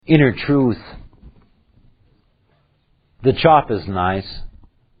inner truth. The chop is nice.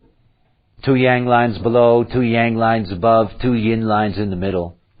 2 yang lines below, 2 yang lines above, 2 yin lines in the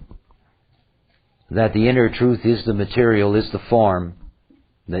middle. That the inner truth is the material, is the form,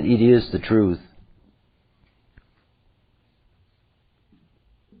 that it is the truth.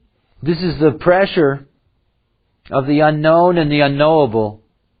 This is the pressure of the unknown and the unknowable.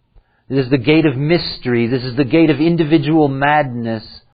 This is the gate of mystery. This is the gate of individual madness.